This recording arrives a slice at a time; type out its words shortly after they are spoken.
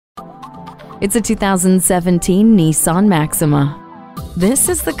It's a 2017 Nissan Maxima. This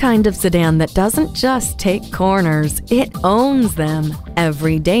is the kind of sedan that doesn't just take corners, it owns them.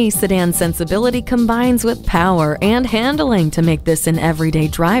 Everyday sedan sensibility combines with power and handling to make this an everyday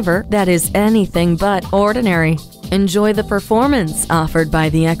driver that is anything but ordinary. Enjoy the performance offered by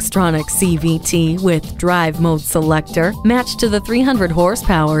the Xtronic CVT with Drive Mode Selector, matched to the 300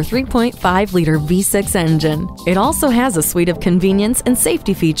 horsepower 3.5-liter V6 engine. It also has a suite of convenience and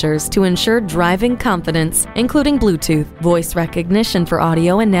safety features to ensure driving confidence, including Bluetooth, voice recognition for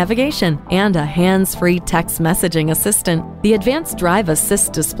audio and navigation, and a hands-free text messaging assistant. The Advanced Drive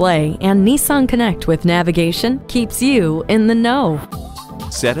Assist display and Nissan Connect with navigation keeps you in the know.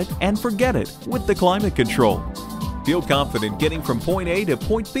 Set it and forget it with the climate control. Feel confident getting from point A to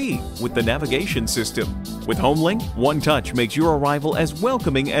point B with the navigation system. With HomeLink, one touch makes your arrival as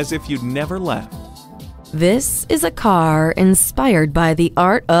welcoming as if you'd never left. This is a car inspired by the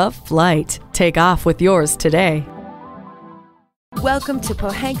art of flight. Take off with yours today. Welcome to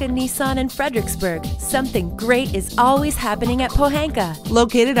Pohanka Nissan in Fredericksburg. Something great is always happening at Pohanka.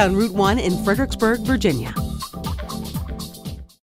 Located on Route 1 in Fredericksburg, Virginia.